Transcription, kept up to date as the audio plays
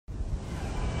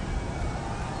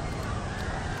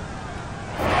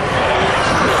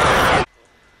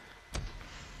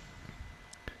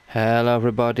Hello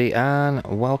everybody and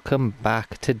welcome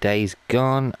back to Days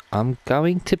Gone. I'm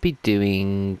going to be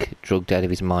doing Drugged Out of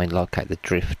His Mind, Locate the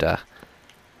Drifter.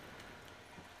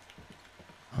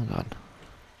 Hold on.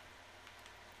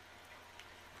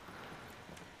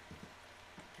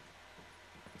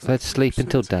 Let's sleep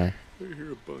until day. I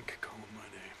hear a bunk calling my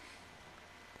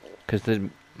name. Because the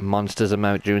monsters are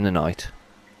out during the night.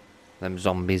 Them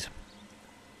zombies.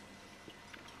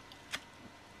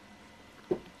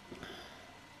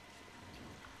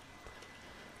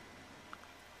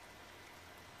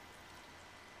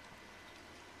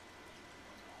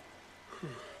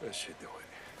 That should do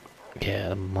it. Yeah,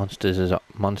 the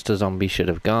monster zombies should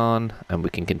have gone and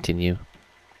we can continue.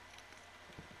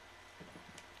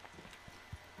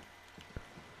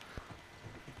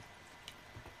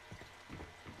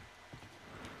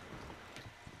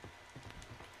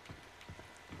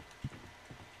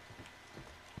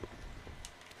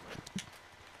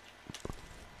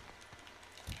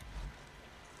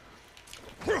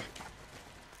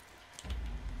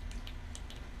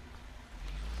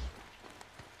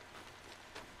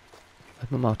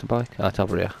 My motorbike? Oh, it's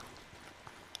over here.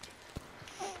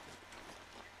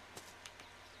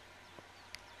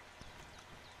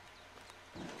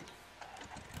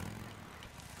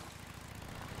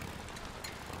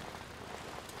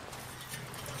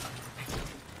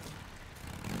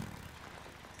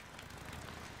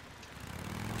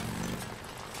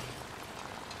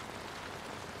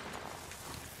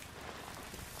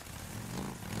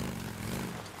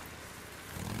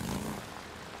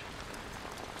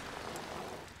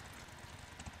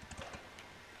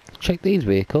 Check these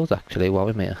vehicles actually while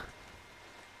we're here.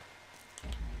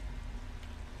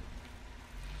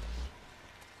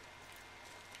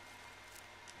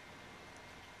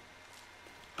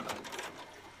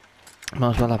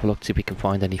 Might as well have a look, see if we can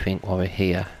find anything while we're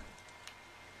here.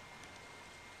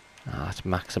 Ah, that's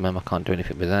maximum, I can't do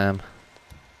anything with them.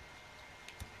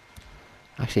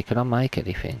 Actually, can I make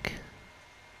anything?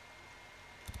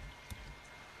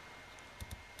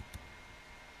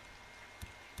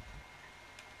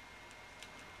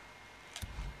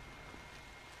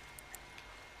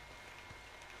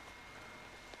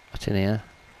 What's in here?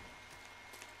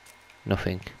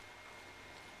 Nothing.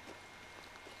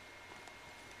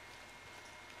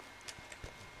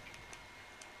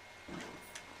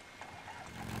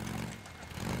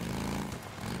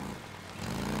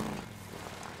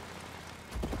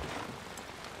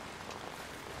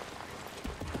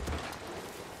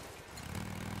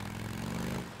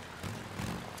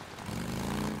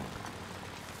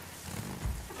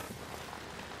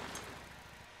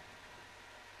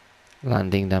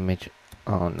 Landing damage.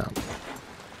 Oh no.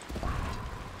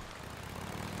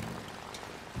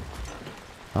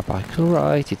 My bike's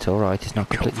alright, it's alright, it's not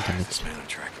completely damaged. This man I'm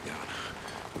tracking down.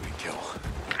 We can kill.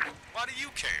 Why do you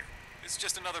care? It's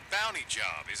just another bounty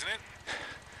job, isn't it?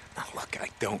 Now look, I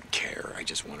don't care. I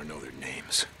just want to know their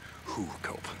names. Who,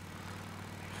 Cope?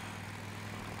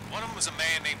 One of them was a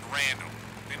man named Randall.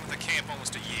 Been with the camp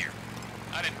almost a year.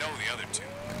 I didn't know the other two.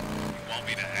 You want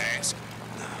me to ask?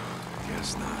 No, I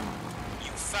guess not. You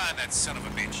find that son of a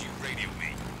bitch, you radio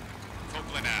me.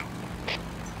 Copeland out.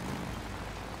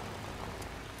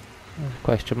 There's a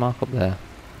question mark up there.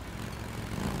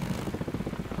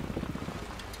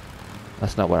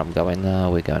 That's not where I'm going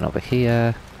though, we're going over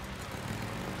here.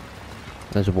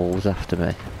 There's wolves after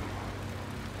me.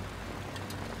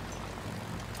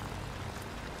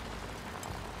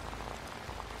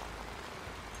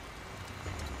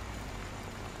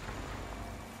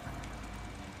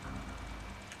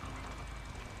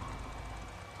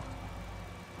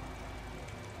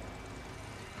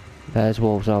 There's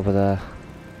wolves over there.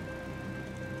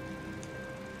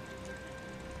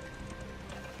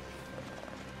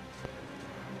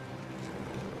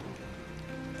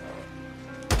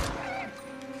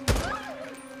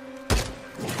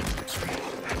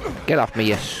 Get off me,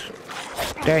 you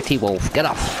dirty wolf, get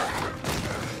off.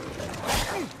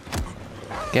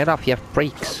 Get off, you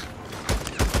freaks.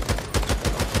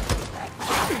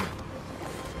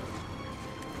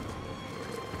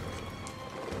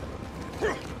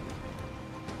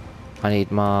 I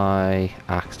need my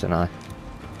axe tonight.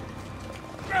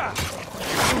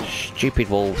 Stupid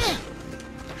wolves.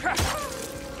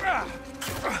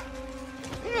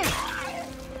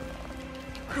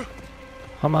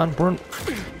 Come on, run.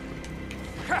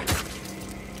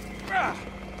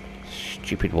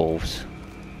 Stupid wolves.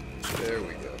 There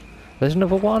we go. There's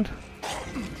another one.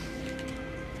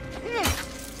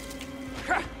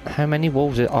 How many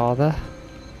wolves are there?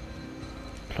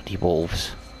 Bloody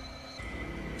wolves.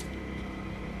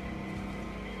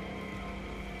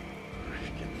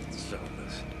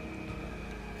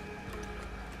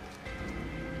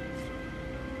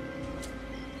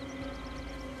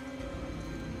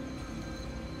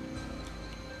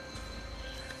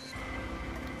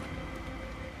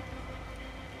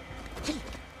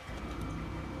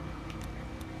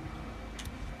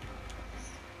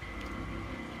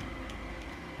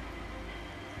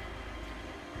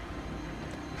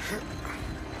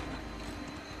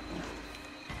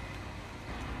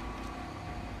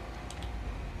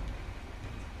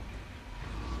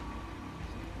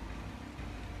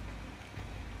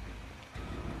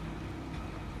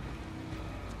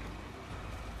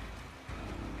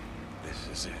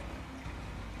 is it.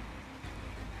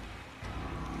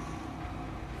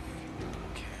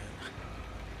 Okay.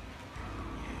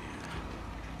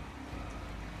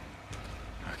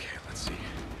 Yeah. Okay, let's see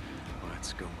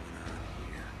what's going on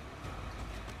here.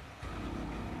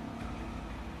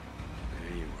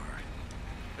 There you are.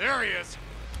 There he is!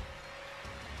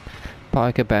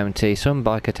 Biker bounty. Some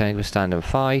biker tanks will stand and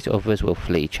fight, others will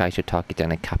flee, chase your target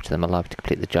down and capture them alive to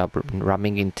complete the job.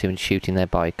 Ramming into and shooting their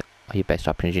bike are your best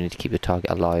opportunity to keep your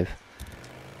target alive.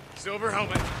 Silver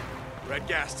helmet, red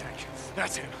gas tank.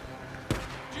 That's him.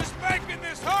 Just making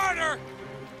this harder!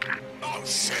 Oh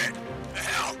shit! The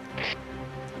hell?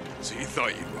 So you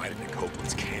thought you'd ride into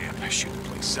Copeland's camp, shoot the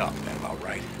place up, that about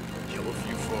right? Kill a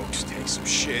few folks, take some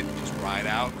shit, just ride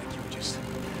out like you were just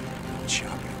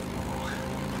chopping at the mall.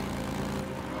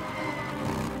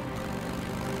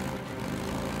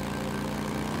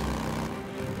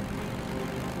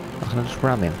 I can just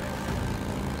ram him.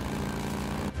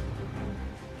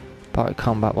 Bike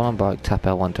combat, while on bike, tap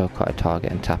L1 to acquire a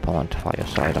target and tap L1 to fire your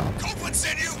sidearm. Copeland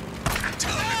sent you! Tell him to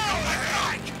go the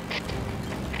heck!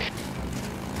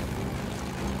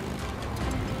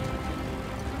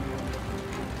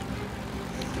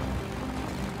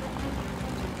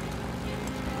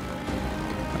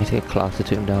 I need to get closer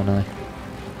to him, don't I?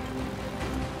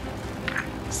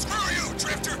 Screw you,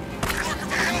 Drifter! You working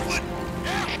for Copeland?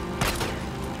 Yeah!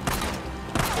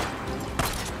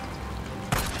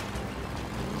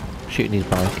 Shooting his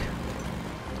bike.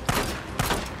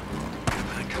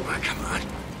 Come on, come on.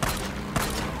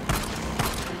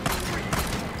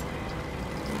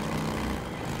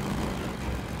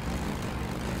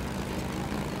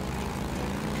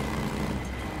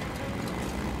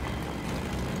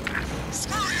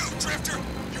 Screw you, Drifter!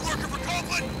 You working for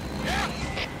Copeland? Yeah!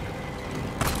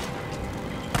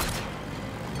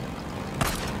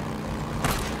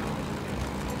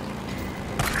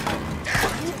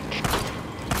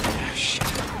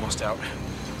 Shit, almost out.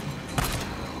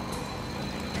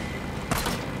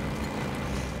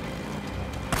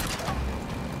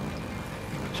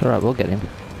 It's alright, we'll get him.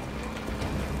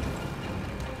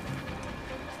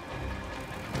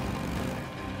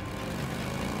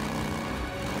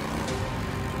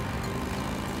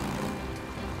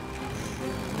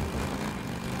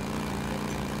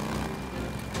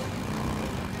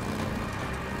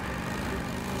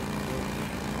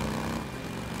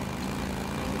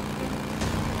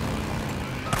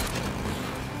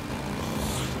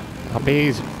 I'll be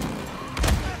easy.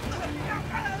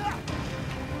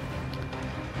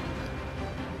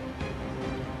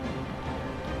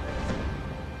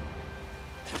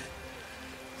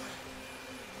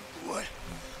 What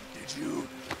did you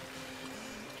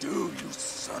do, you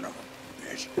son of a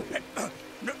bitch?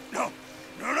 No.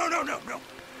 Yeah,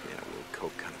 well,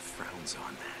 Cope kind of frowns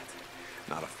on that.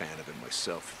 Not a fan of it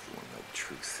myself, if you want to know the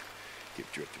truth.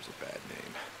 Give Drifters a bad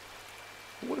name.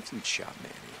 What if you'd shot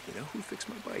Manny? You know, who fixed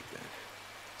my bike then?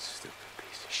 Stupid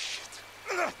piece of shit.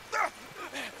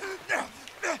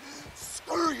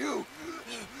 Screw you!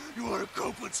 You want to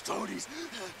Copeland's toadies?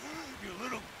 You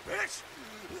little bitch!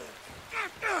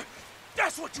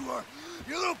 That's what you are!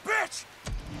 You little bitch!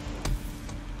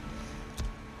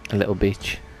 A little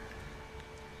bitch.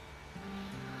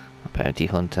 A bounty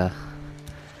hunter.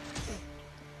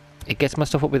 It gets my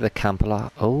stuff up with the camp a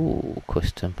lot. Oh,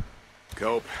 custom.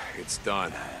 Cope, it's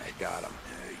done. I got him.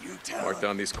 You tell Mark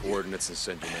down these coordinates and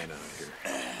send your man out here.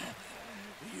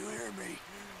 You hear me?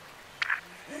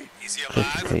 Is he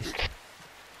Jesus Christ.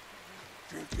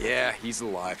 Yeah, he's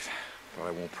alive. But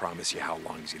I won't promise you how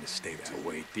long he's gonna stay that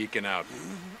way. Deacon out.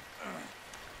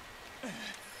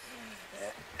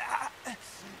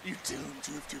 You tell him,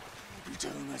 Drifter. You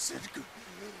tell him I said go.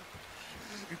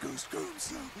 You go screw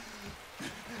himself.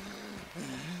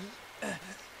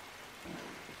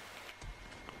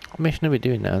 What mission are we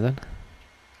doing now then?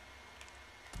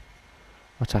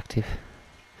 What's active?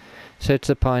 Search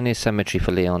the Pioneer Cemetery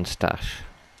for Leon's stash.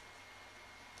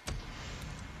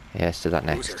 Yeah, let's do that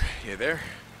next. Boozer, you there?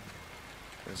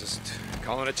 I was just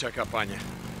calling to check up on you.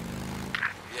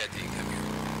 Yeah, Dean, come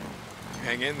here.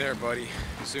 Hang in there, buddy.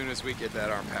 As soon as we get that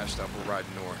arm patched up, we're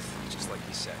riding north, just like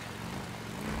you said.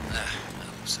 I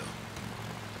hope so.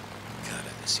 God,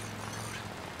 I miss you on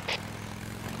the road.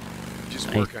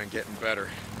 Just work on getting better.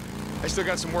 I still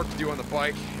got some work to do on the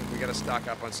bike, and we gotta stock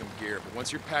up on some gear. But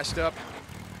once you're patched up,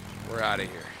 we're out of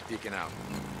here. Deacon out.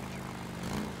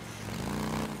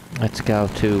 Let's go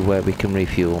to where we can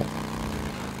refuel.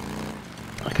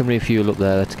 I can refuel up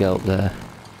there, let's go up there.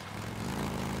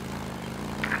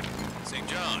 St.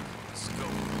 John, let's go.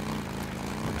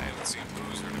 I haven't seen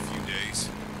Boozer in a few days.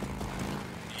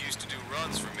 He used to do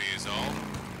runs for me is all.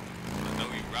 I know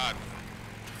you ride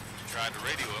with him. Tried to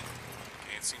radio him.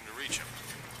 Can't seem to reach him.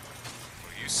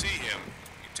 When you see him,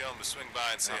 you tell him to swing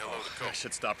by and say hello to I Cope.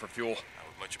 should stop for fuel. I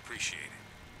would much appreciate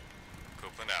it.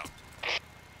 Copeland out.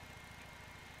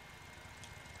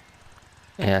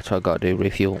 Yeah, that's what I gotta do,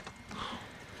 refuel.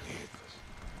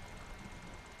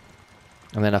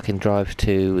 And then I can drive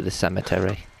to the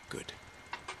cemetery. Good.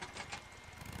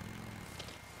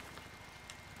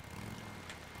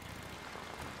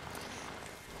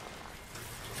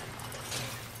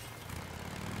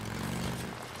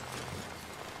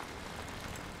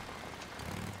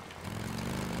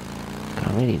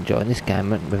 I'm really enjoying this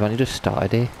game. We've only just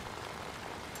started here.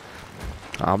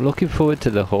 I'm looking forward to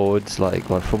the hordes. Like,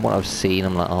 well, from what I've seen,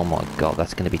 I'm like, oh my god,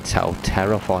 that's going to be so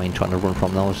terrifying trying to run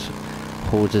from those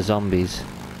hordes of zombies.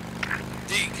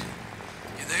 Deke,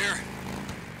 you there?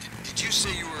 Did you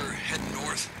say you were heading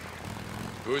north?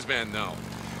 Who's man? No.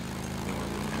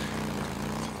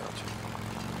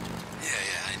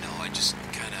 Yeah, I know. I just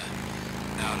kind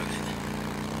of out of it.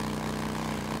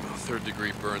 Well,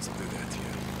 third-degree burns will do that to you.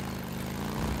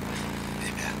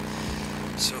 Yeah.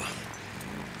 So,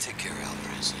 take care,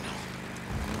 Alvarez, you know.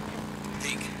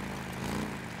 Deke,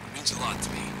 it means a lot to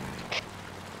me.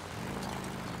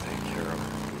 Take care of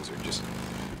him, loser. Just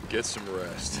get some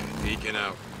rest. Deacon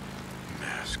out.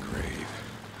 Mass grave.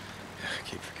 I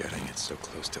keep forgetting it's so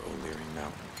close to O'Leary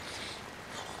Mountain.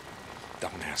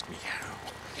 Don't ask me how.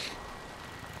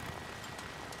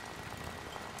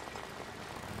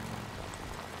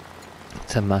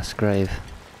 It's a mass grave.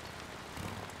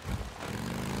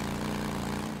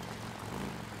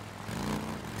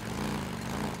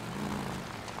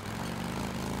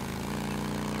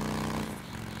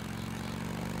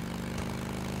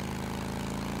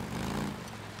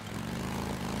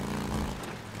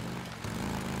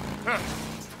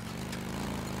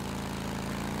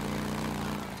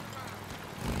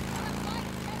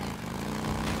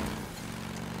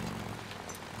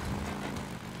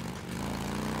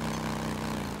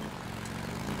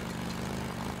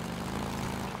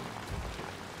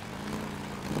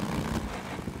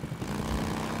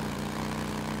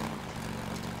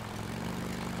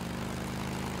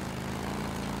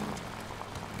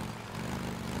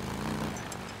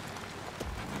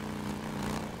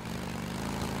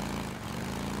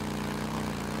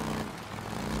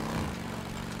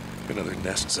 Another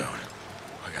nest zone.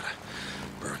 I gotta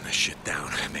burn this shit down,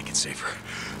 make it safer.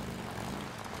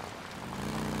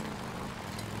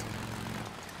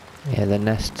 Yeah, the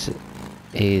nest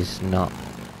is not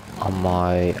on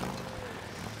my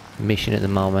mission at the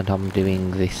moment. I'm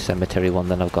doing this cemetery one,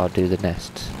 then I've got to do the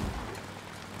nests.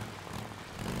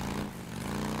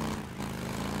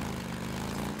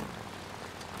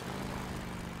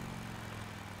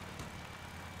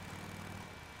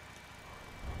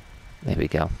 There we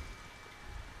go.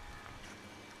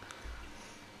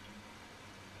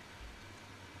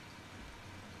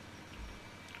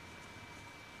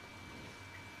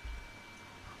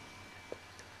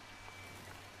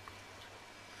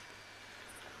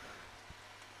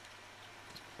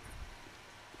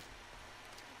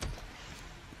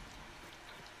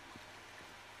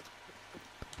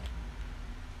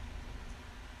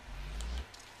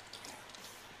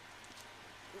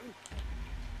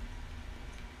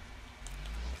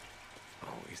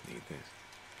 Always need this.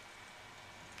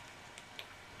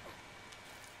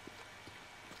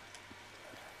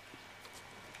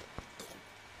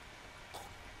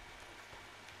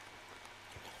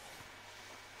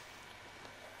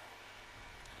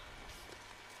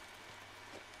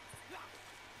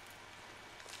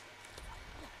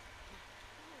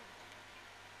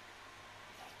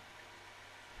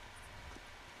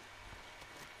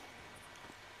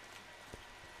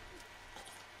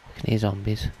 I can hear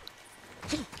zombies.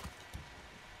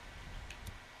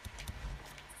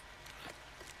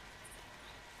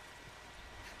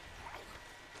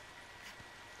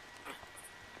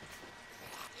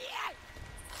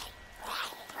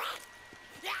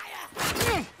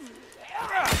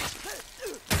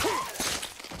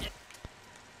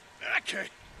 Okay.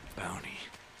 Bounty.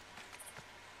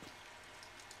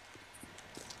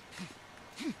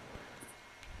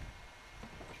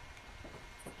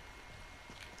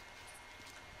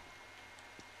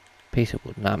 Piece of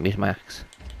wood, not use my axe.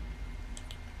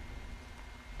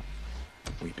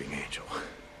 Weeping Angel.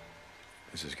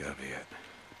 This has gotta be it.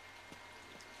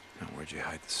 Now, where'd you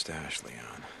hide the stash,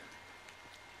 Leon?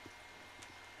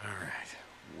 All right,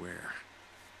 where?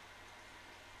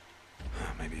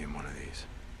 Maybe in one of these.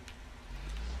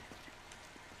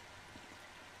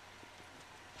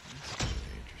 That's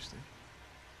very interesting.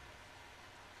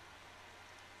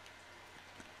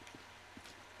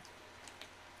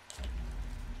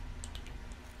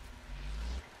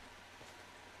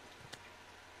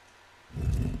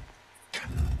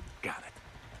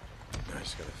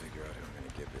 figure out who I'm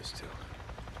gonna give this to.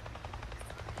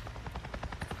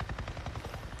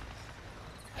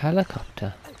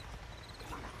 Helicopter.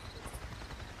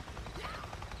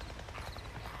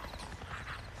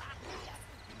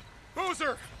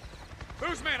 Boozer!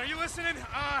 Boozman, are you listening?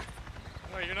 Oh,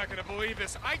 you're not gonna believe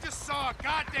this. I just saw a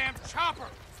goddamn chopper!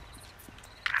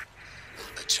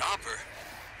 A chopper?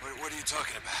 What are you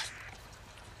talking about?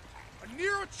 A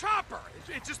Nero chopper!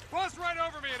 It just buzzed right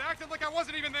over me. It acted like I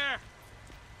wasn't even there.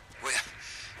 Wait,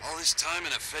 all this time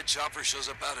and a Fed chopper shows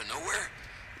up out of nowhere?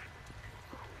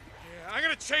 Yeah, I'm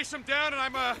gonna chase them down and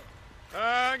I'm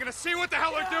gonna see what the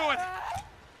hell they're doing.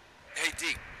 Hey,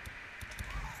 Deke.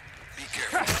 Be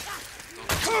careful. Don't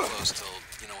get too close till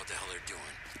you know what the hell they're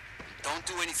doing. Don't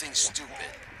do anything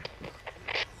stupid.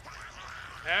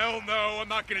 Hell no, I'm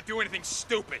not gonna do anything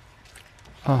stupid.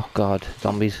 Oh god,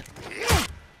 zombies.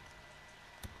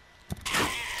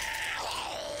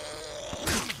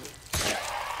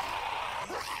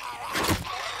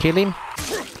 Kill him.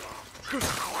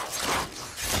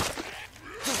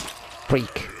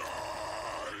 Freak.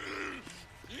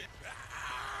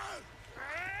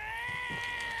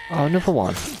 Oh, another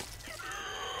one.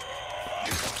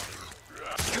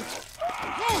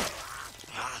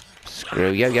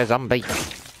 Screw you, you zombie. Can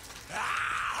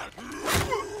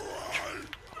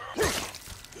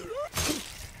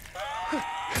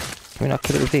we not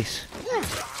kill it with this?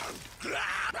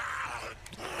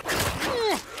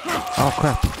 Oh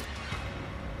crap.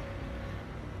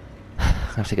 I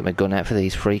have to get my gun out for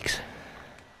these freaks.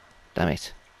 Damn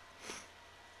it.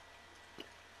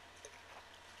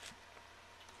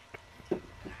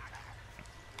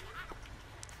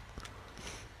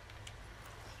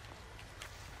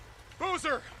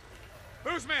 Boozer!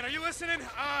 Boozman, are you listening?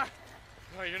 Oh,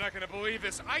 you're not gonna believe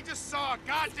this. I just saw a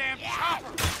goddamn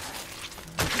chopper!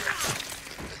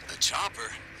 A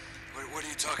chopper? What are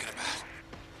you talking about?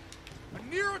 A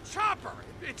Nero chopper!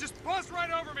 It just buzzed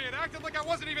right over me. It acted like I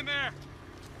wasn't even there.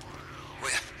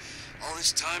 Wait, all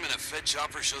this time and a Fed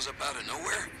chopper shows up out of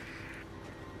nowhere?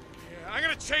 Yeah, I'm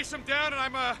gonna chase them down and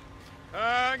I'm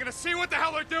gonna see what the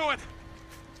hell they're doing.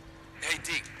 Hey,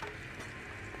 Deke.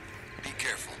 Be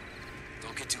careful.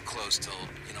 Don't get too close till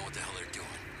you know what the hell they're doing.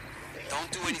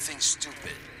 Don't do anything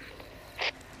stupid.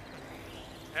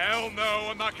 Hell no,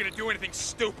 I'm not gonna do anything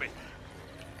stupid.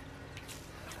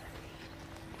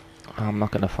 I'm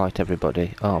not going to fight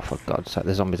everybody. Oh, for God's sake,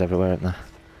 there's zombies everywhere, aren't there?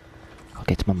 I'll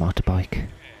get to my motorbike.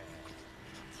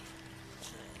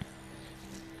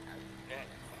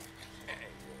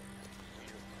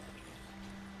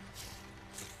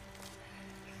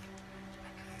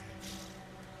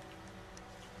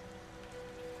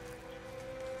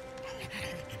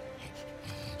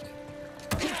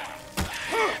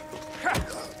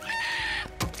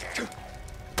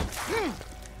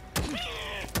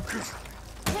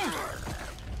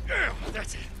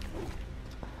 That's it.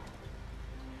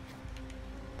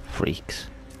 Freaks.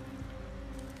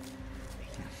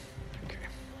 Okay.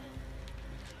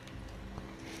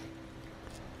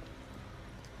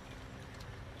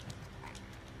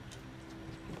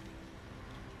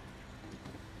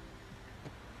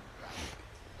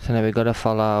 So now we've got to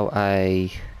follow a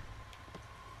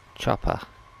chopper.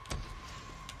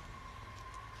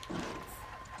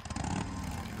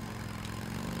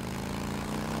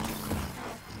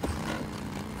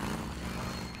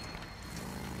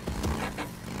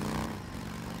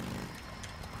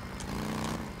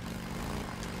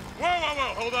 Whoa,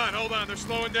 hold on, they're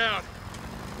slowing down.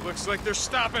 Looks like they're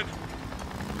stopping.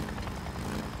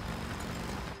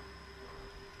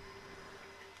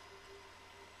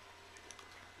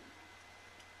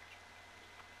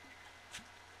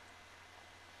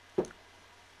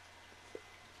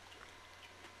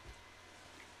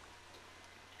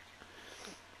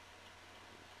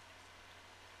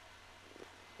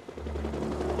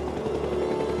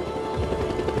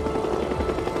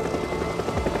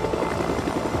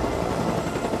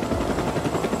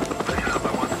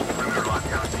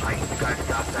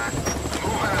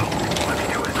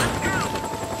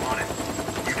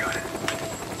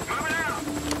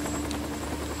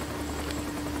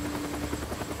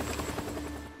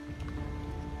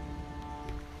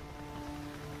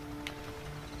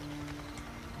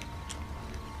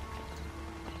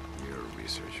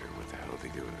 Researcher, what the hell are they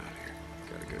doing out here?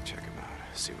 Gotta go check them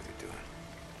out, see what they're doing.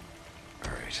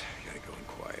 Alright, gotta go in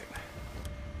quiet.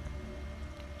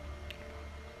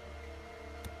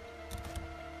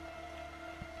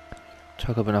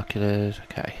 Toggle binoculars,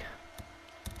 okay.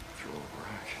 Throw a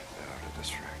rock, that ought to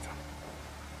distract them.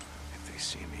 If they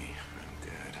see me, I'm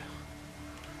dead.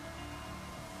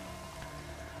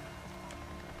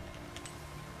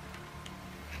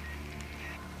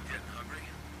 Getting hungry?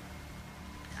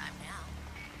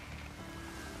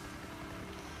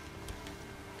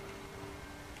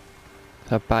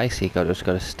 So basically, I just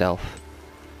got a stealth.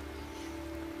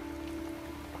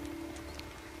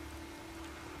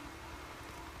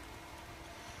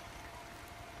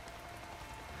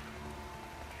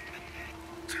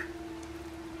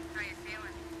 How you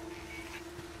feeling?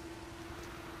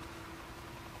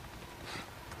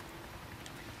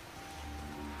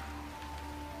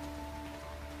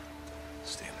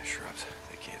 Stay in the shrubs.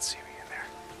 They can't see me in there.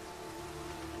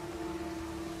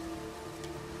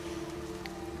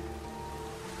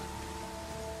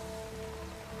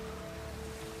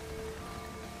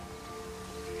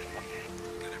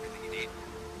 Got everything you need?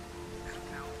 I don't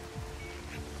know.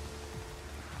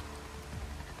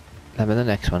 Then the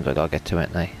next ones I gotta get to,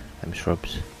 ain't they? Them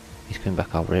shrubs. He's coming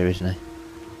back over here, isn't he?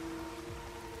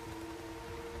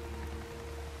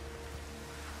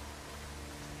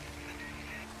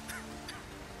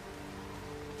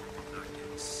 Not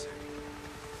getting sick.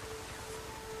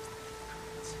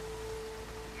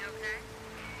 You okay?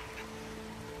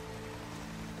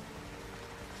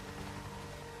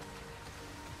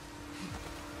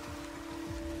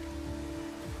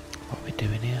 What are we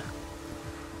doing here?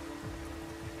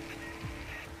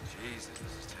 Jesus,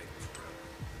 this is taking forever.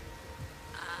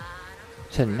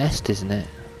 It's a nest, isn't it?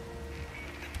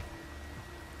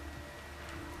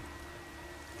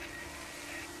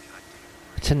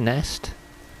 It's a nest.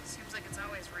 Seems like it's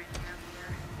always raining out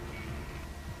here.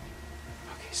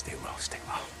 Okay, stay low, stay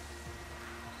low.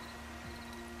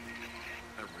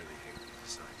 I really hate these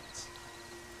assignments.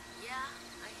 Yeah,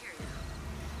 I hear you.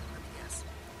 Let me guess.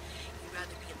 You'd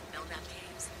rather be in the Belknap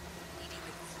Caves, eating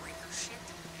the freaker shit?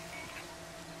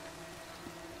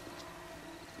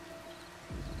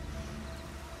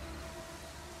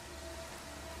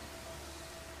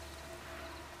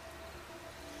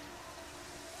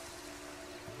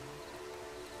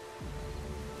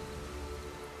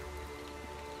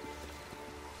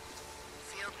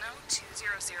 Field note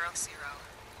 2000.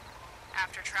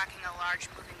 After tracking a large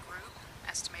moving group,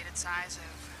 estimated size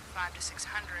of 5 to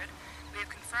 600, we have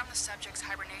confirmed the subject's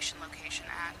hibernation location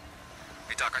at...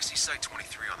 Hey, Doc, I see Site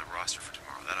 23 on the roster for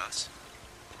tomorrow. That us?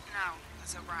 No,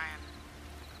 that's O'Brien.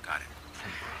 Got it.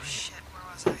 Shit, where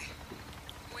was I?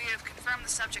 We have confirmed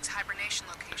the subject's hibernation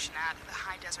location at the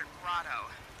High Desert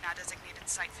Grotto, now designated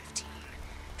Site 15.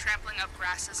 Trampling of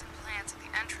grasses and plants at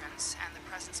the entrance and the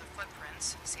presence of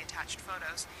footprints, see attached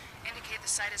photos, indicate the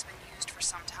site has been used for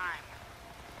some time.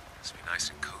 Must be nice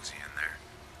and cozy in there.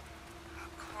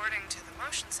 According to the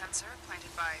motion sensor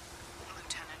planted by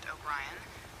Lieutenant O'Brien,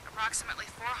 approximately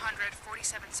 447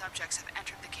 subjects have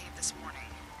entered the cave this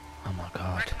morning. Oh my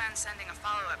god. Recommend sending a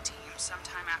follow-up team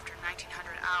sometime after 1900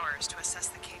 hours to assess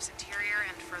the cave's interior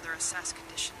and further assess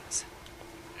conditions.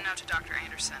 Note to Dr.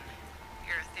 Anderson.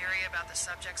 Your theory about the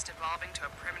subjects devolving to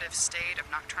a primitive state of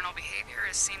nocturnal behavior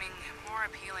is seeming more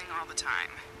appealing all the time.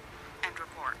 End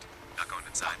report. Not going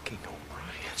inside. Fucking O'Brien.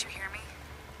 Did you hear me?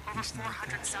 Over He's not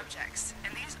 400 dead. subjects.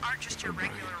 And these aren't just your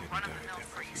O'Brien regular didn't run-of-the-mill die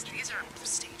of freaks. refugee These are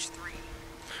stage 3.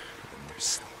 Then they're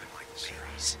sleeping like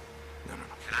babies. No.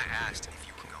 And I asked if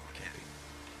you were going in.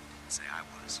 Say I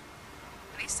was.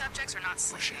 And these subjects are not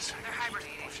sleeping. Bushes. They're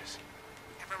hibernating. Bushes.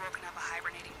 Ever woken up a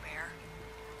hibernating bear?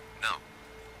 No.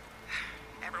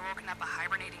 Ever woken up a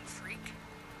hibernating freak?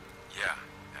 Yeah,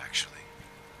 actually.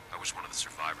 I was one of the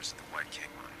survivors at the White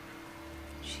King mine.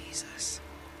 Jesus.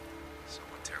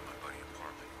 Someone tear my buddy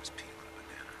apart like he was peeling a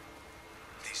banana.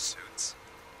 These suits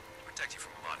protect you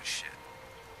from a lot of shit.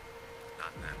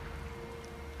 Not them.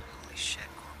 Holy shit,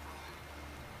 Corporal.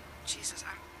 Jesus,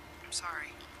 I'm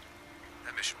sorry.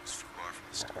 That mission was far from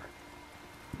the start.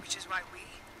 Which is why we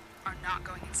are not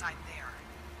going inside there.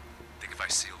 Think if I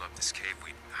sealed up this cave,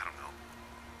 we'd, I don't know,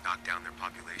 knock down their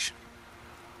population.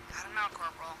 I don't know,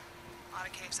 Corporal. A lot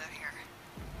of caves out here.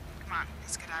 Come on,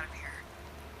 let's get out of here.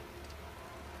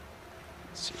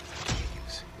 See the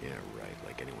caves. Yeah, right.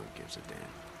 Like anyone gives a damn.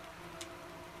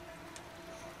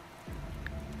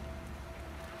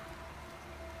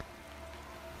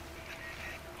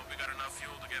 Hope we got enough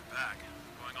fuel to get back.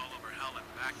 Going all over hell and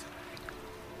back today.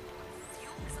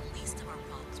 Fuel is the least of our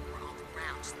problems when we're on the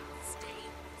ground. Just stay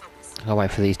focused. I'll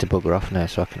wait for these to bugger off now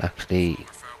so I can actually...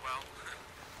 Over farewell.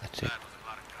 That's it. Bad with a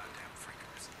lot of goddamn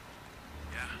freakers.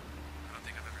 Yeah, I don't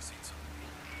think I've ever seen so many.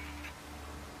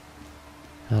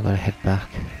 I've got to head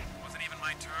back. Wasn't even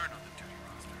my turn on the duty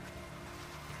roster.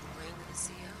 Playing with the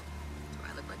CO. Do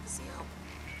I look like the CO?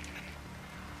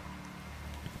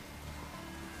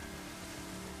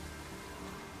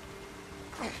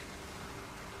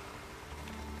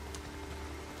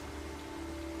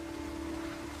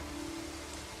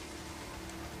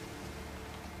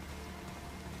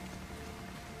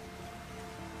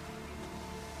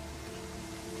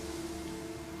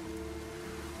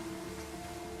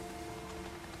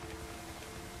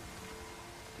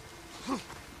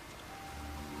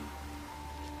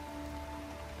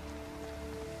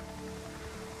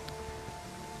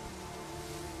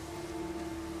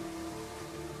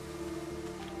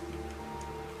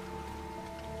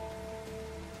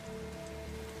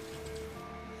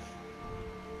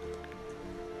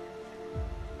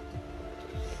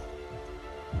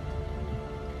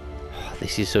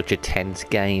 This is such a tense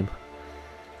game.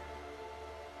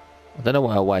 I don't know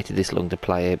why I waited this long to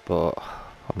play it, but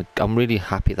I'm really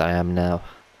happy that I am now.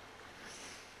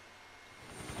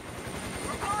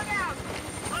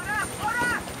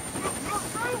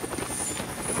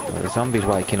 The zombie's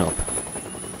waking up.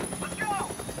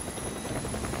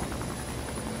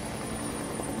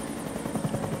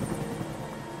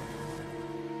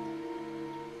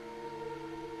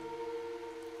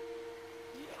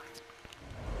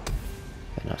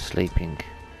 They're not sleeping.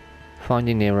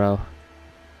 Finding Nero.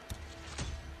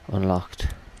 Unlocked.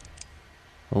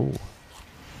 Oh.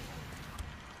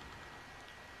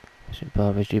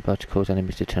 Barbage, you're about to cause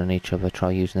enemies to turn on each other.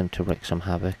 Try using them to wreak some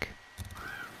havoc.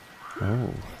 Oh,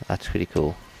 that's pretty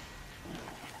cool.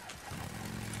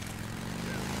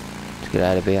 Let's get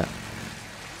out of here.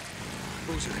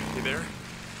 Boozer, you there?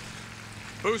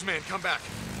 Booze man, come back.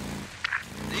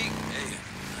 Hey, I'm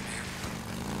here.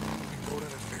 We rode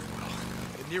out of Farewell.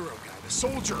 The Nero guy, the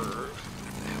soldier, or whatever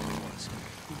the hell he was,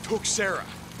 who took Sarah.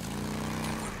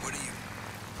 What do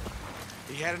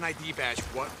you... He had an ID badge.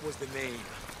 What was the name?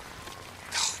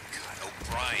 Oh, God,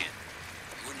 O'Brien.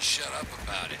 You wouldn't shut up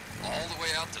about it. All the way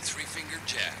out to Three Finger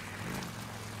Jack.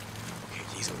 Hey,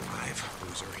 he's alive,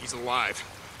 Boozer. He's alive.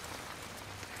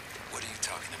 What are you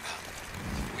talking about?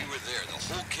 We were there. The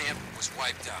whole camp was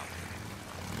wiped out.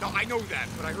 No, I know that,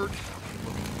 but I heard...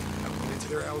 Look, I went into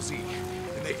their LZ,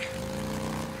 and they...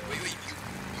 Wait,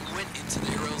 you went into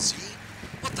their LZ?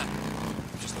 What the...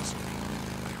 Just listen to me.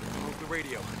 I heard over the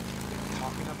radio. They were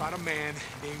talking about a man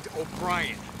named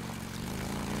O'Brien.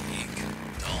 Hank,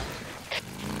 don't.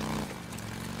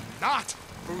 Not!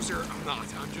 Boozer, I'm not.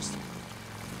 I'm just...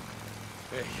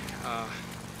 Hey,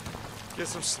 get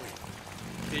some sleep.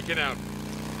 Peeking out.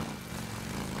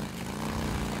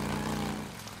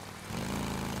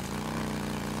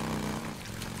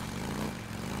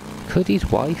 Could his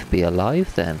wife be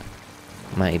alive then?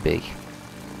 Maybe.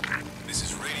 This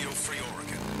is Radio Free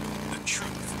Oregon. The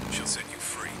truth shall set you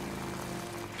free.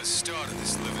 The start of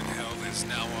this living hell that is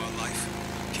now our life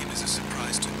came as a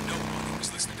surprise to no one who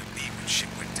was listening to me when shit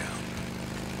went down.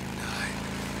 I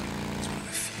was one of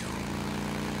the few.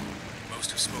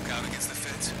 Most who spoke out against the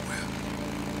feds, well,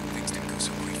 things didn't go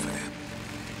so great for them.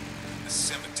 The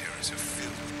cemeteries are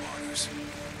filled with martyrs.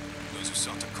 Those who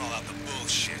sought to call out the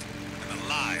bullshit and the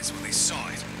lies when they saw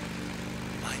it.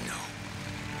 I know.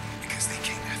 Because they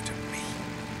came after me.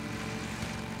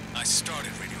 I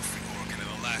started Radio Free Oregon in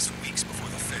the last weeks before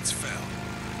the feds fell.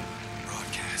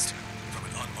 Broadcast from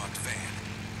an unmarked van,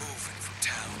 moving from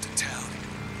town to town.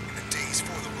 In the days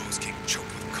before the roads came choked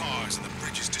with cars and the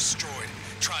bridges destroyed,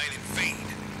 trying in vain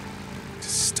to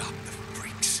stop the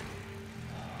freaks.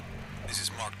 This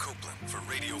is Mark Copeland for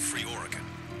Radio Free Oregon.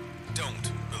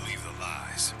 Don't believe the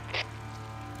lies.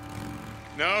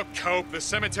 No, Cope, the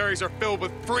cemeteries are filled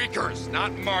with freakers,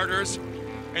 not martyrs.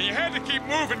 And you had to keep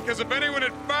moving, because if anyone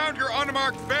had found your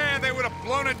unmarked van, they would have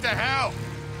blown it to hell.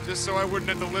 Just so I wouldn't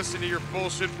have to listen to your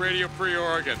bullshit Radio Free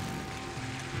Oregon.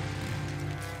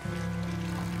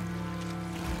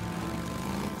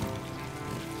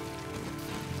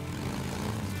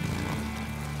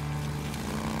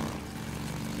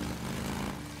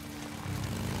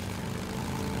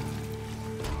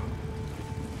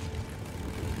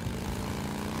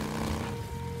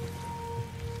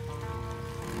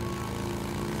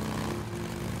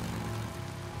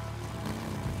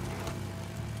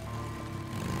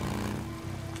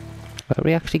 Where are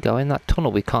we actually going? That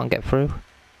tunnel we can't get through.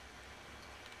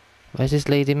 Where's this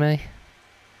leading me?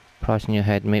 Price in your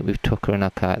head, meet with Tucker and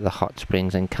Aka at the Hot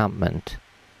Springs encampment.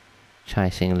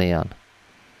 Chasing Leon.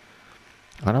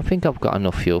 I don't think I've got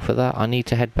enough fuel for that. I need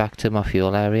to head back to my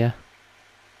fuel area.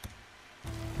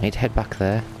 I need to head back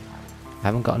there. I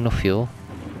haven't got enough fuel.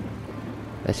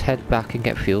 Let's head back and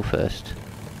get fuel first.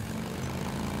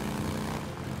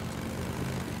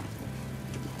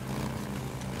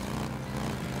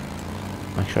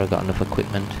 Make sure I got enough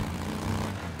equipment.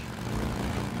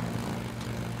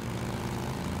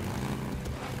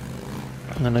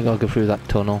 I'm gonna go through that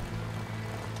tunnel,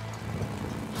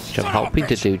 which I'm hoping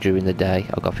to do during the day.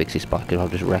 I've got to fix this bike because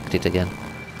I've just wrecked it again.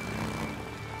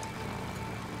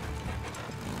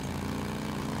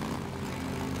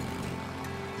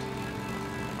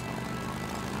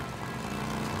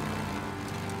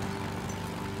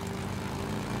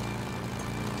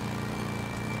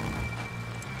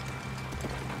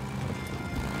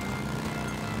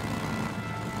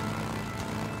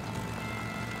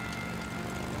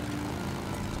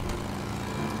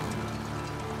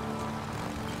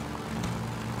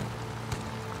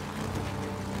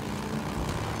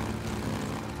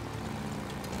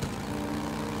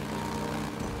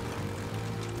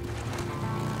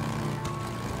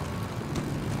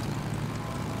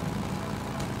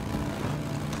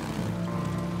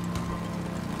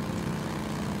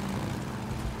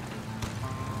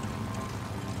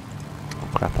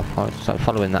 Oh, start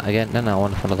following that again. No, I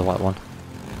want to follow the white one.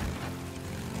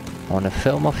 I want to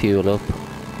fill my fuel up.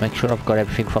 Make sure I've got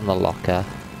everything from the locker.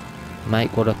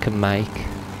 Make what I can make.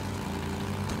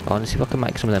 I want to see if I can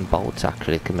make some of them bolts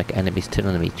actually. That can make enemies turn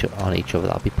on each other.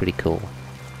 That'd be pretty cool.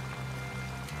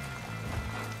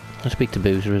 I'll speak to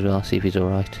Boozer as well, see if he's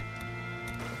alright.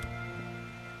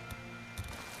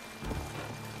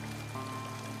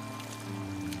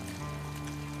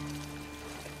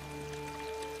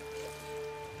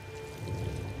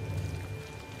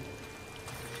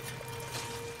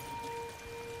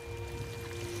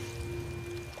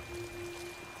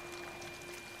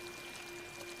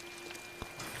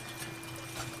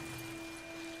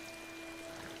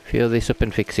 Fuel this up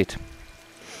and fix it.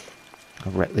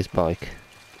 I've wrecked this bike.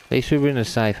 At least we're in a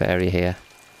safe area here.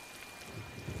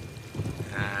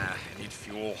 I need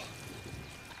fuel.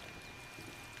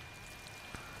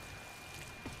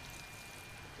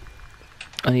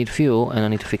 I need fuel and I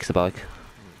need to fix the bike. There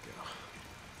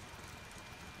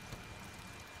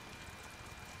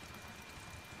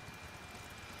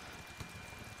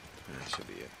we go. That should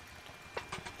be it.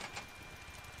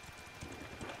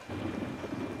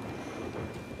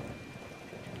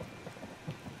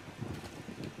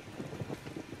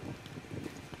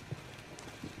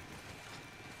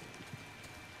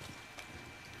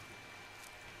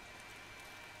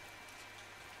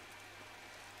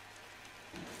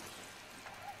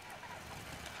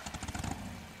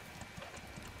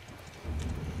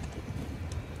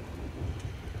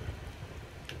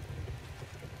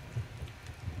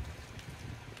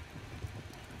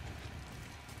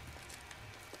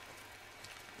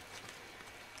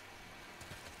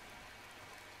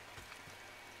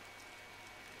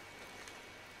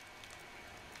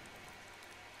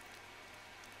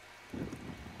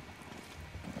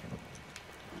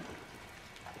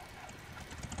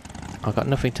 I've got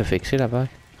nothing to fix it, have I?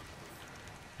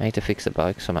 I need to fix the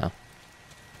bike somehow.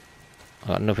 I've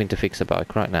got nothing to fix the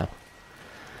bike right now.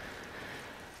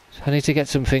 So I need to get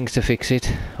some things to fix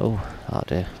it. Oh,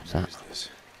 that'll do. What's that? Use this.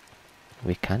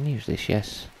 We can use this,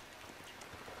 yes.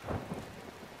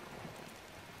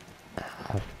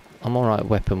 I'm alright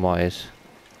weapon wise.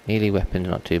 Melee weapon's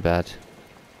not too bad.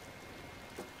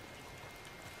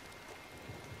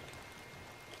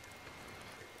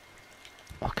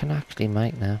 What can I actually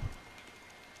make now?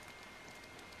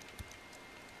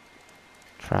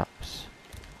 Traps.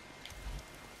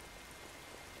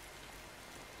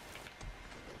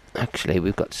 Actually,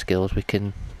 we've got skills we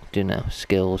can do now.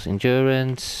 Skills,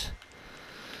 endurance,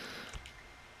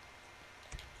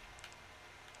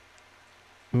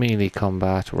 melee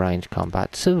combat, range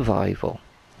combat, survival.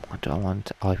 What do I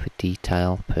want? Eye for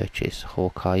detail, purchase,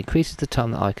 Hawkeye. Increases the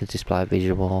time that I can display a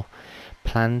visual.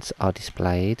 Plans are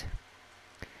displayed.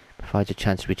 Provides a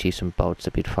chance to achieve some bolts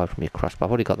that be fired from your crossbow.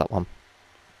 I've already got that one.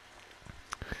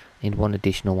 Need one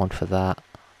additional one for that.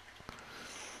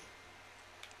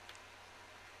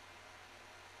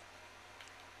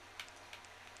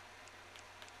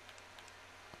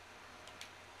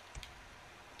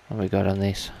 What have we got on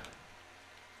this?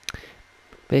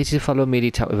 Ability to follow a melee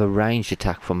attack with a ranged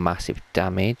attack for massive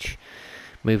damage.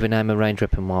 Move and aim a ranged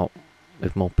weapon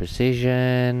with more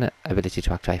precision. Ability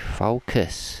to activate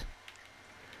focus.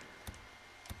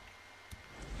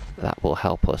 That will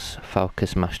help us.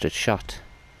 Focus mastered shot.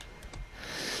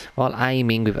 While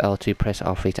aiming with L2, press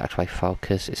R3 to activate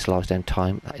focus. It slows down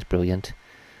time. That is brilliant.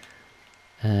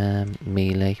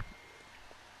 Melee.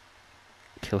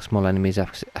 Kill small enemies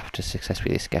after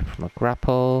successfully escape from a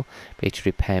grapple. Ability to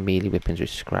repair melee weapons with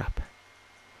scrap.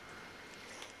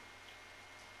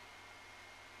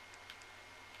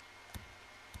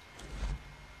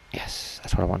 Yes,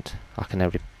 that's what I want. I can now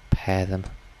repair them.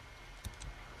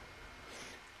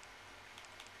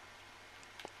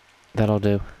 That'll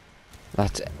do.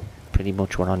 That's pretty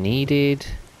much what I needed.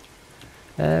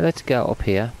 Let's go up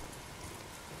here.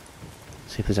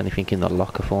 See if there's anything in the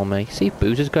locker for me. See if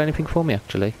Boozer's got anything for me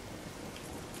actually.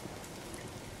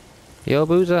 Yo,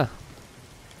 Boozer.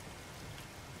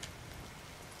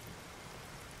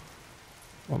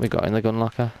 What we got in the gun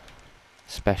locker?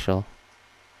 Special.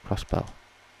 Crossbow.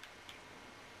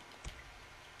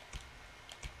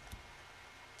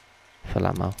 Full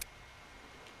ammo.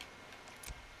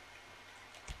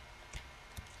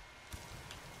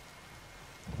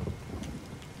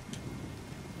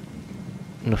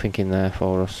 Nothing in there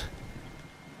for us.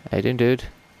 How you doing, dude?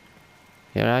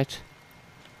 You alright?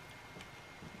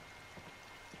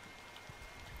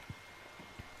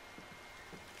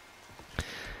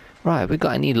 Right, we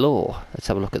got any lore? Let's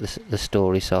have a look at the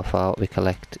story so far. We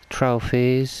collect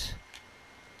trophies,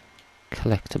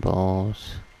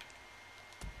 collectibles.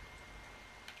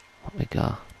 What we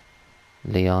got?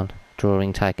 Leon.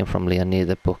 Drawing taken from Leon near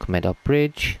the Buck Meadow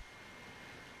Bridge.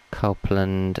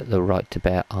 Copeland, the right to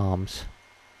bear arms.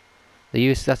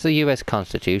 That's the US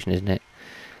Constitution, isn't it?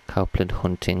 Copeland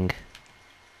hunting.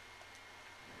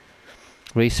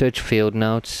 Research field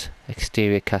notes.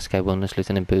 Exterior Cascade Wilderness,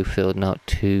 Lieutenant Booth, field note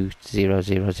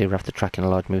 2000 after tracking a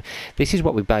large move. This is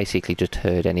what we basically just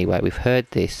heard anyway. We've heard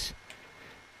this.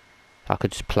 I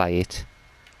could just play it,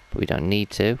 but we don't need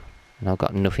to. And I've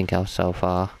got nothing else so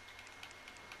far.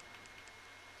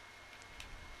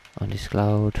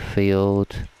 Undisclosed,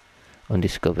 field,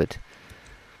 undiscovered.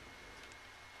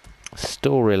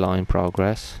 Storyline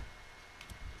progress.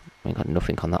 We got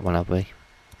nothing on that one, have we?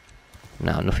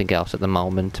 No, nothing else at the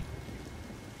moment.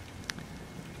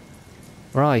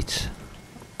 Right.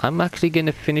 I'm actually going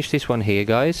to finish this one here,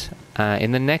 guys.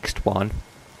 In the next one,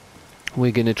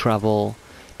 we're going to travel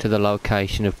to the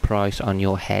location of Price on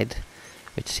Your Head,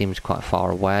 which seems quite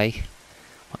far away.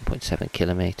 1.7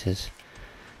 kilometers.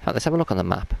 In fact, let's have a look on the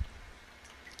map.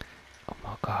 Oh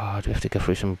my god, we have to go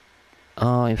through some...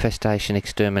 Oh, infestation,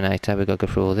 exterminator, we've got to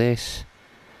go through all this.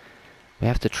 We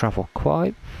have to travel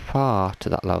quite far to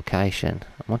that location.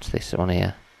 What's this one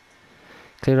here?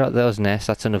 Clear out those nests,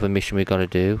 that's another mission we've got to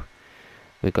do.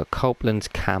 We've got Copeland's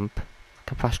camp. I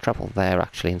can fast travel there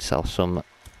actually and sell some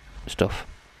stuff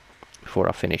before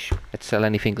I finish. Let's sell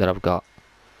anything that I've got.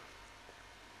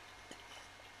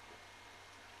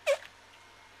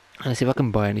 Let's see if I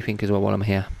can buy anything as well while I'm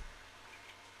here.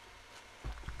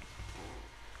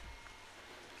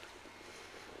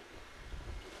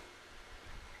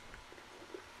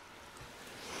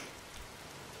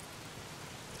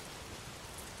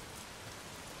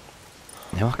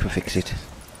 Now I can fix it.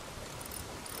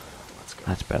 Let's go.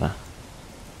 That's better.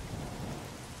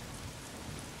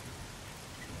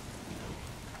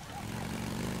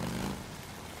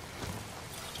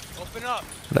 Open up.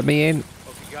 Let me in.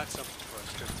 Hope you got something for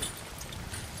us, Tristan.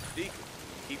 Deacon,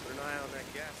 keeping an eye on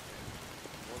that gas tank.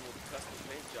 One with the custom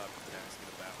paint job you've been asking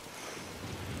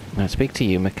about. I'll speak to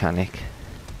you, mechanic.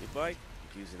 You bike,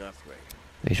 you use an upgrade.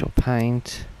 Visual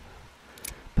paint.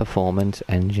 Performance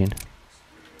engine.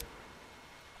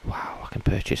 Wow, I can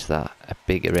purchase that. A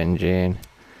bigger engine.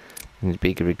 And a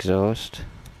bigger exhaust.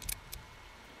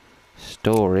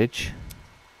 Storage.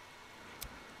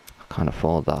 I can't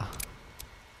afford that.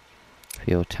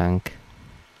 Fuel tank.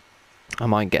 I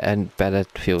might get a better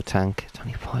fuel tank. It's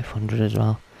only 500 as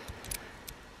well.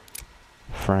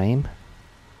 Frame.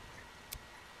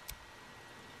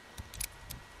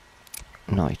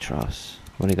 Nitros.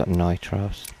 What do you got?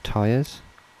 Nitros. Tires.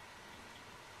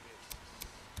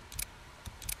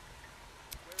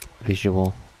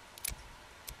 Visual.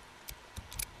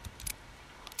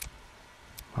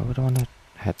 Why would I want a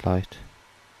headlight?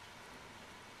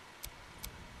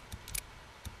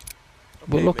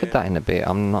 We'll look at that in a bit.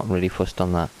 I'm not really fussed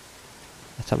on that.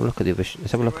 Let's have a look at the other.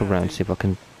 Let's have a look around, see if I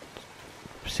can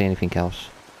see anything else.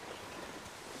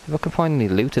 If I can find any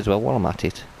loot as well while I'm at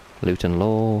it. Loot and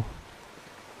law.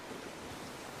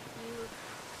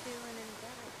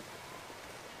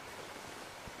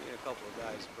 A couple of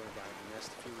guys burned by the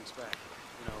nest a few weeks back.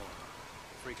 You know,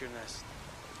 freaker nest.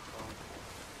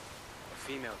 A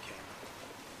female came.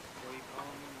 What do you call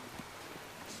them?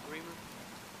 Screamer?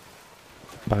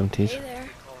 Bounties. Hey there. We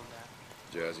call them that.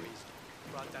 Jazzy.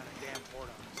 Brought down a damn port on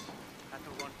us. Had to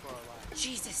run for our lives.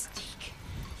 Jesus, Deke.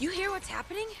 You hear what's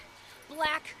happening?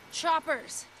 Black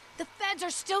choppers. The feds are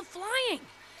still flying.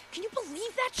 Can you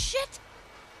believe that shit?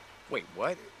 Wait,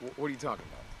 what? What are you talking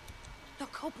about? No,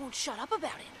 Cope won't shut up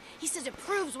about it. He says it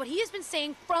proves what he has been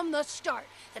saying from the start,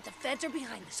 that the feds are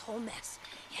behind this whole mess.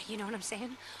 Yeah, you know what I'm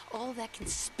saying? All that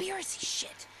conspiracy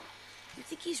shit. You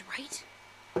think he's right?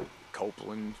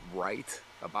 Copeland right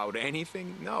about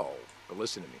anything? No. But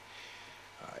listen to me.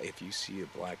 If you see a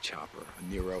black chopper,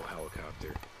 a Nero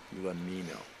helicopter, you let me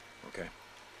know, okay?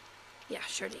 Yeah,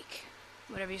 sure, Deke.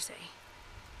 Whatever you say.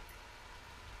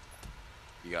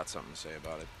 You got something to say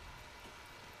about it?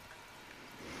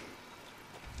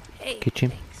 Hey, Kitchen.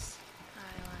 thanks.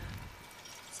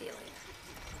 I'll, see you later.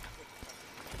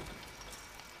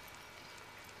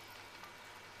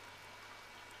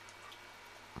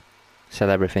 Sell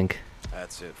everything.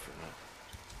 That's it for now.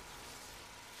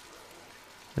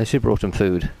 They should have brought some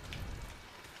food.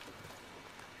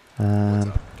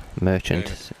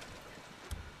 Merchant.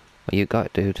 What you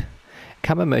got, dude?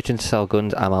 Camo merchants sell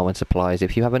guns, ammo and supplies.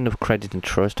 If you have enough credit and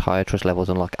trust, higher trust levels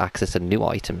unlock access to new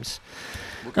items.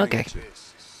 Okay.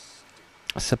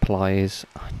 Supplies.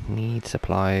 I need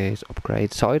supplies.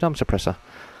 Upgrade. Sidearm suppressor.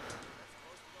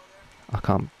 I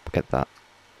can't get that.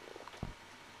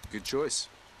 Good choice.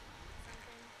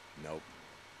 Nope.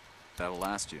 That'll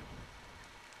last you.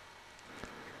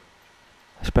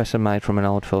 Espresso made from an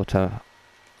old photo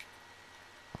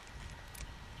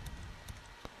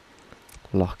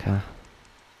locker.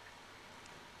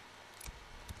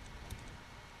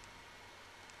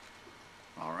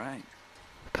 All right.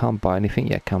 Can't buy anything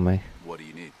yet, can we? What do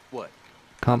you need? What?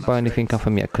 Can't buy anything off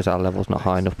him yet because our level's not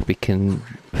high enough, but we can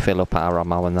fill up our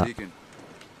ammo and that. Deacon.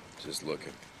 Just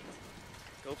looking.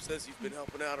 Cope says you've been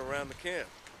helping out around the camp.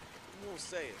 He won't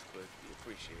say it, but he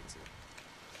appreciates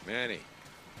it. Manny.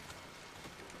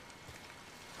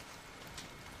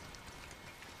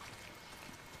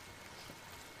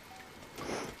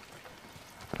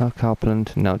 Hello,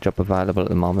 Copeland. No job available at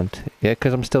the moment. Yeah,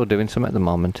 because I'm still doing some at the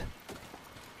moment.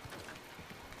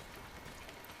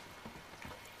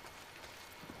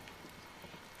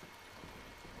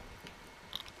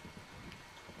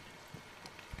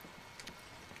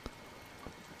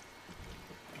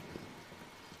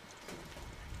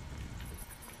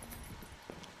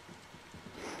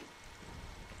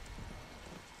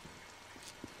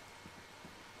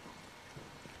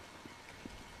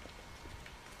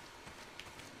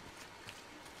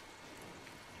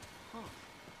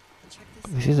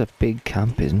 This is a big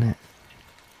camp, isn't it?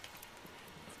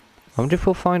 I wonder if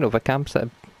we'll find other camps that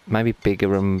are maybe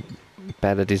bigger and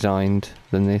better designed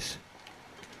than this.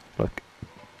 Look,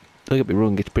 don't get me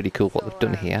wrong, it's pretty cool what they've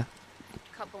done here.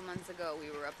 A couple months ago,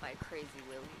 we were up by Crazy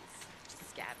Willie's, just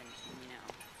scavenging, you know.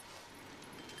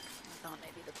 I thought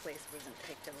maybe the place wasn't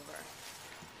picked over.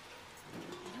 You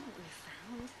know what we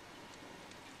found?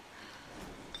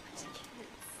 A bunch of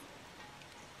kids.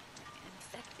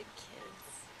 Infected kids.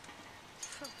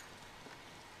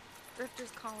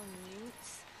 Drifters call them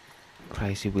mutes.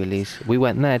 Crazy Willie's. We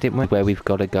went there, didn't we? Where we've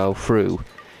got to go through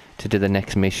to do the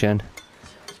next mission.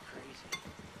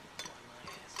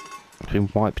 It's been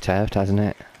wiped out, hasn't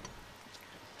it?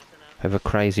 Whoever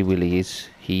Crazy Willie is,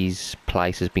 his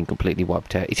place has been completely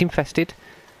wiped out. It's infested.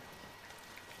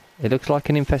 It looks like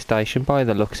an infestation by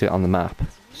the looks of it on the map.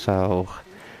 So,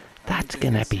 that's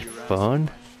gonna be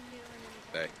fun.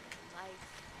 Hey.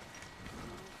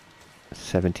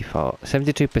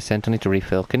 72%. I need to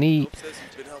refill. Can he? Cope says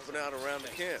he's been helping out around the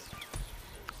camp.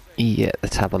 Yeah,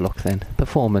 let's have a look then.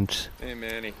 Performance. Hey,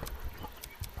 Manny.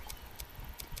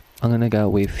 I'm gonna go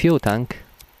with fuel tank.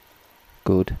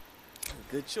 Good.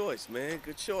 Good choice, man.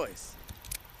 Good choice.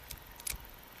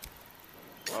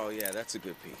 Oh yeah, that's a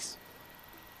good piece.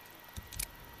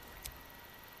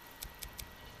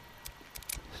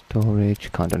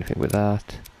 Storage. Can't do anything with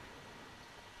that.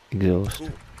 Exhaust. Cool.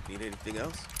 Need anything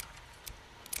else?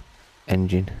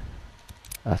 Engine.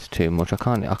 That's too much. I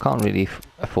can't really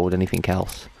afford anything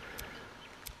else.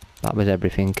 That was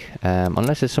everything.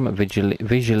 Unless there's something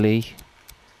visually.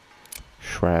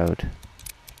 Shroud.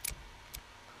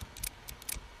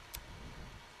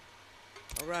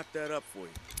 I'll wrap that up for you.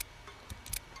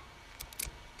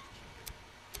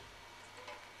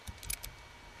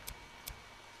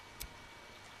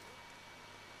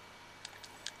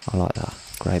 I like that.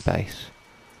 Grey base.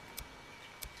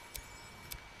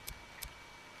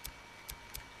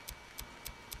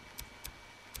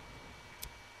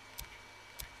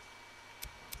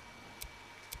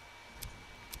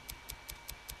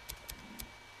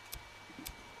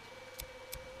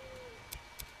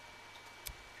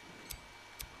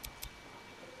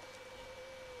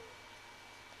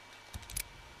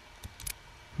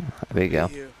 There we go.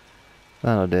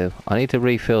 That'll do. I need to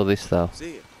refill this though.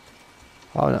 See ya.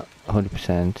 Oh no,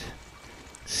 100%.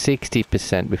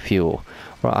 60% with fuel.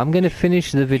 Right, I'm going to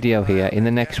finish the video here. In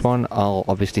the next one, I'll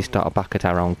obviously start back at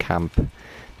our own camp,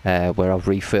 where I've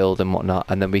refilled and whatnot,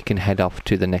 and then we can head off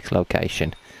to the next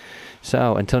location.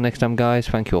 So, until next time guys,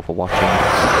 thank you all for watching.